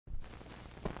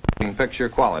picture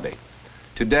quality.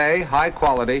 Today,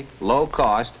 high-quality,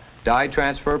 low-cost dye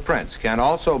transfer prints can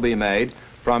also be made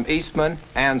from Eastman,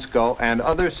 Ansco, and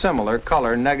other similar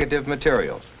color negative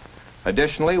materials.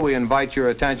 Additionally, we invite your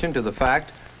attention to the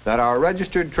fact that our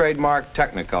registered trademark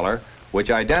Technicolor, which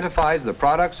identifies the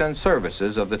products and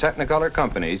services of the Technicolor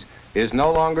companies, is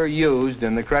no longer used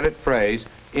in the credit phrase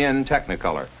 "in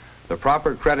Technicolor." The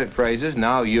proper credit phrases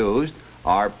now used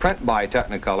are print by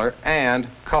Technicolor and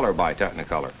color by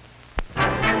Technicolor.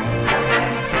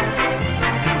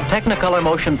 Technicolor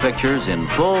motion pictures in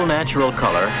full natural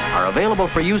color are available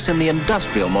for use in the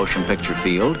industrial motion picture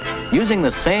field using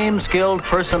the same skilled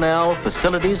personnel,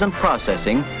 facilities, and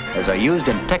processing as are used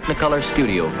in Technicolor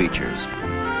studio features.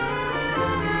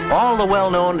 All the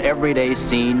well-known everyday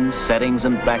scenes, settings,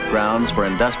 and backgrounds for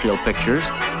industrial pictures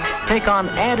take on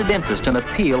added interest and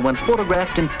appeal when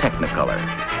photographed in Technicolor.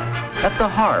 At the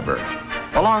harbor,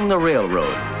 along the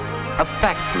railroad, a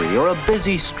factory, or a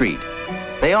busy street,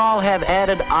 they all have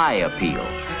added eye appeal,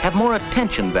 have more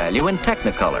attention value in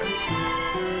Technicolor.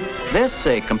 This,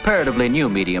 a comparatively new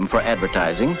medium for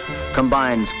advertising,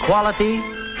 combines quality,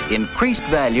 increased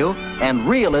value, and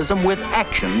realism with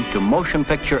action to motion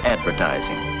picture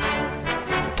advertising.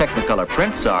 Technicolor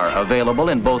prints are available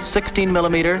in both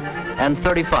 16mm and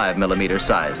 35mm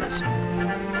sizes.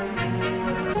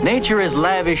 Nature is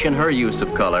lavish in her use of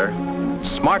color.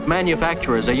 Smart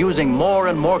manufacturers are using more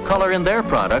and more color in their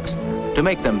products to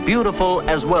make them beautiful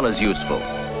as well as useful.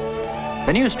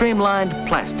 The new streamlined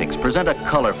plastics present a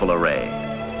colorful array.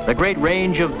 The great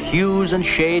range of hues and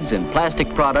shades in plastic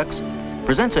products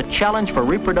presents a challenge for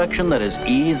reproduction that is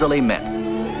easily met.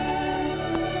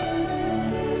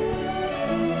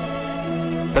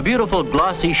 The beautiful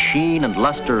glossy sheen and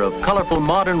luster of colorful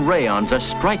modern rayons are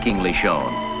strikingly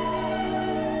shown.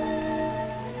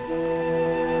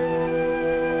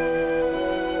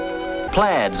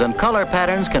 Plaids and color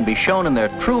patterns can be shown in their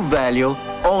true value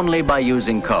only by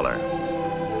using color.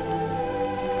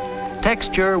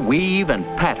 Texture, weave, and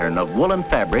pattern of woolen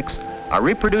fabrics are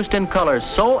reproduced in color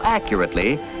so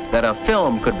accurately that a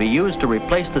film could be used to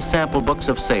replace the sample books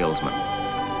of salesmen.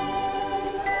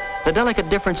 The delicate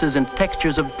differences in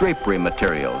textures of drapery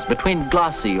materials between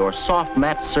glossy or soft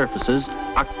matte surfaces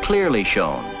are clearly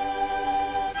shown.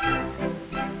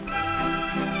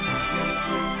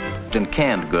 In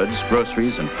canned goods,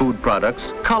 groceries, and food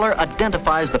products, color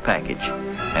identifies the package,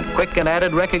 and quick and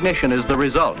added recognition is the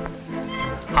result.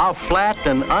 How flat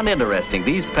and uninteresting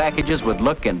these packages would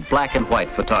look in black and white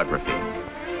photography.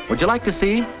 Would you like to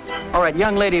see? All right,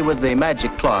 young lady with the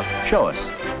magic cloth, show us.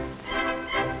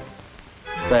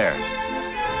 There.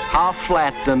 How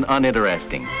flat and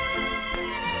uninteresting.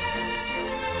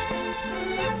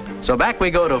 So back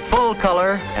we go to full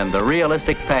color and the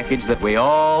realistic package that we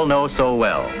all know so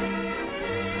well.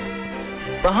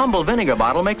 The humble vinegar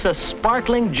bottle makes a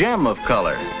sparkling gem of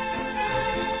color.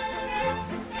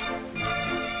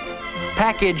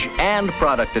 Package and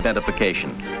product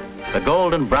identification. The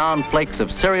golden brown flakes of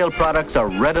cereal products are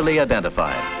readily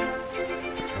identified.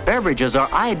 Beverages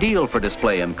are ideal for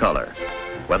display in color.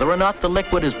 Whether or not the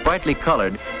liquid is brightly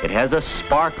colored, it has a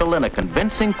sparkle and a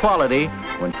convincing quality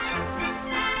when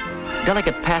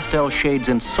delicate pastel shades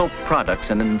in soap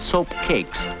products and in soap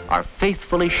cakes are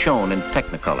faithfully shown in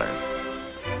Technicolor.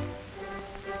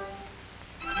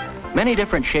 Many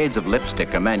different shades of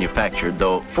lipstick are manufactured,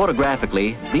 though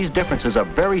photographically these differences are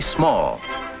very small.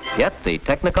 Yet the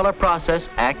Technicolor process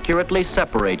accurately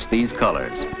separates these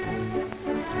colors.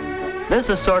 This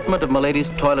assortment of Milady's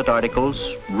toilet articles,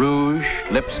 rouge,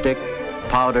 lipstick,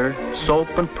 powder, soap,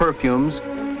 and perfumes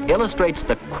illustrates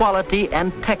the quality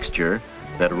and texture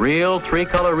that real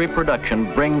three-color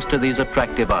reproduction brings to these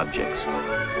attractive objects.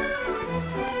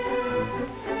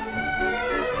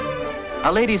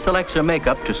 A lady selects her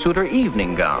makeup to suit her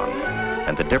evening gown,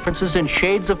 and the differences in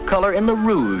shades of color in the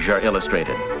rouge are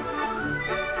illustrated.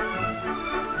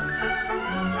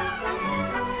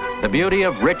 The beauty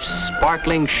of rich,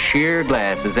 sparkling sheer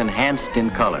glass is enhanced in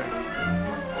color.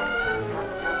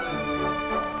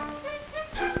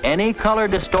 Any color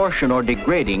distortion or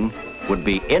degrading would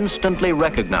be instantly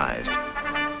recognized.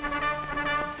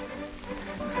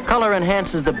 Color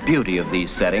enhances the beauty of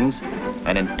these settings,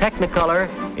 and in Technicolor,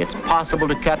 it's possible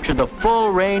to capture the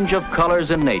full range of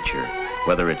colors in nature,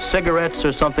 whether it's cigarettes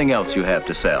or something else you have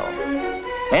to sell.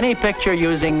 Any picture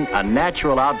using a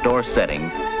natural outdoor setting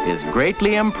is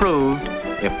greatly improved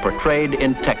if portrayed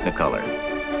in Technicolor.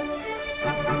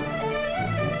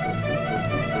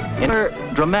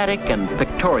 Dramatic and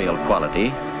pictorial quality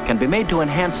can be made to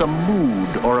enhance a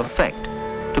mood or effect,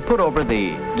 to put over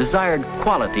the desired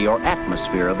quality or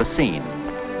atmosphere of a scene.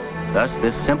 Thus,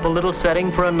 this simple little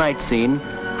setting for a night scene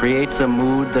creates a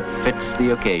mood that fits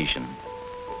the occasion.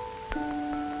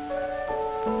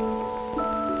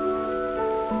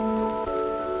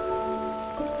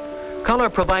 Color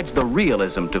provides the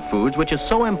realism to foods which is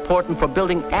so important for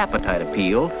building appetite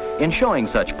appeal in showing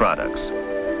such products.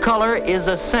 Color is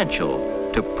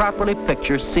essential to properly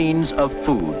picture scenes of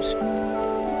foods.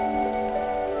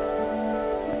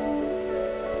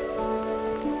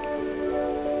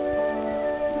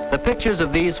 The pictures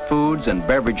of these foods and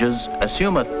beverages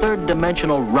assume a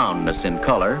third-dimensional roundness in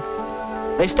color.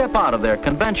 They step out of their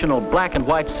conventional black and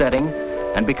white setting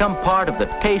and become part of the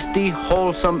tasty,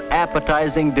 wholesome,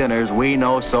 appetizing dinners we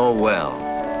know so well.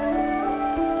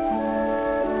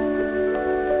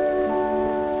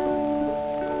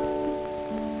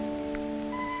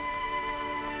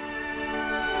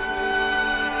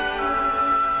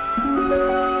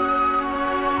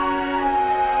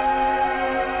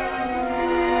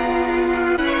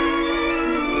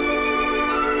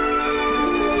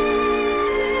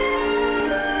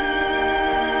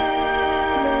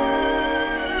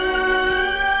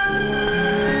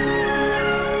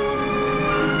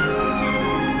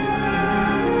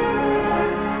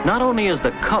 Not only is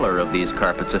the color of these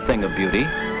carpets a thing of beauty,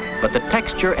 but the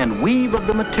texture and weave of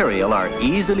the material are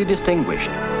easily distinguished.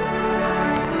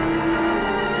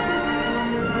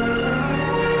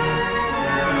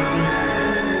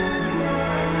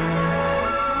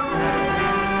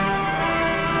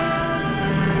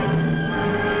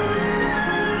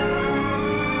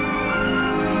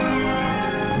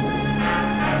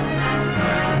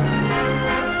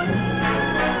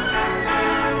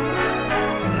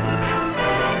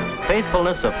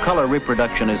 Faithfulness of color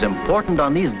reproduction is important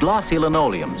on these glossy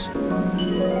linoleums.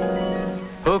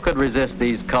 Who could resist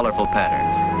these colorful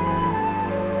patterns?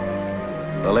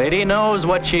 The lady knows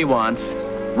what she wants.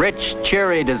 Rich,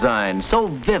 cheery design, so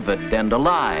vivid and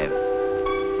alive.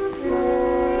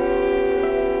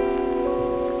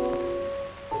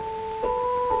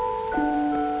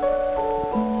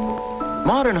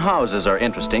 Modern houses are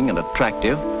interesting and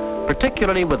attractive,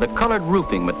 particularly with the colored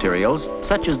roofing materials,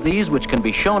 such as these, which can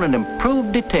be shown in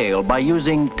improved detail by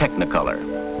using Technicolor.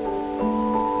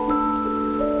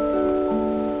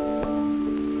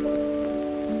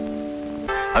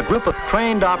 A group of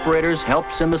trained operators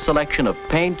helps in the selection of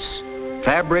paints,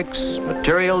 fabrics,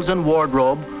 materials, and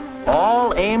wardrobe,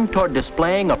 all aimed toward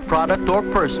displaying a product or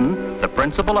person, the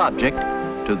principal object,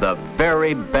 to the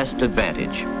very best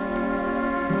advantage.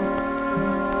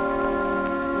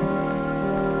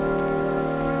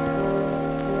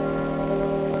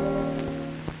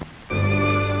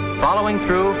 Following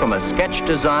through from a sketch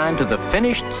design to the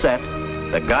finished set,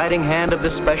 the guiding hand of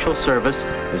this special service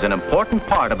is an important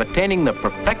part of attaining the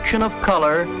perfection of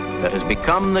color that has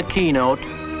become the keynote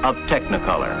of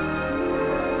Technicolor.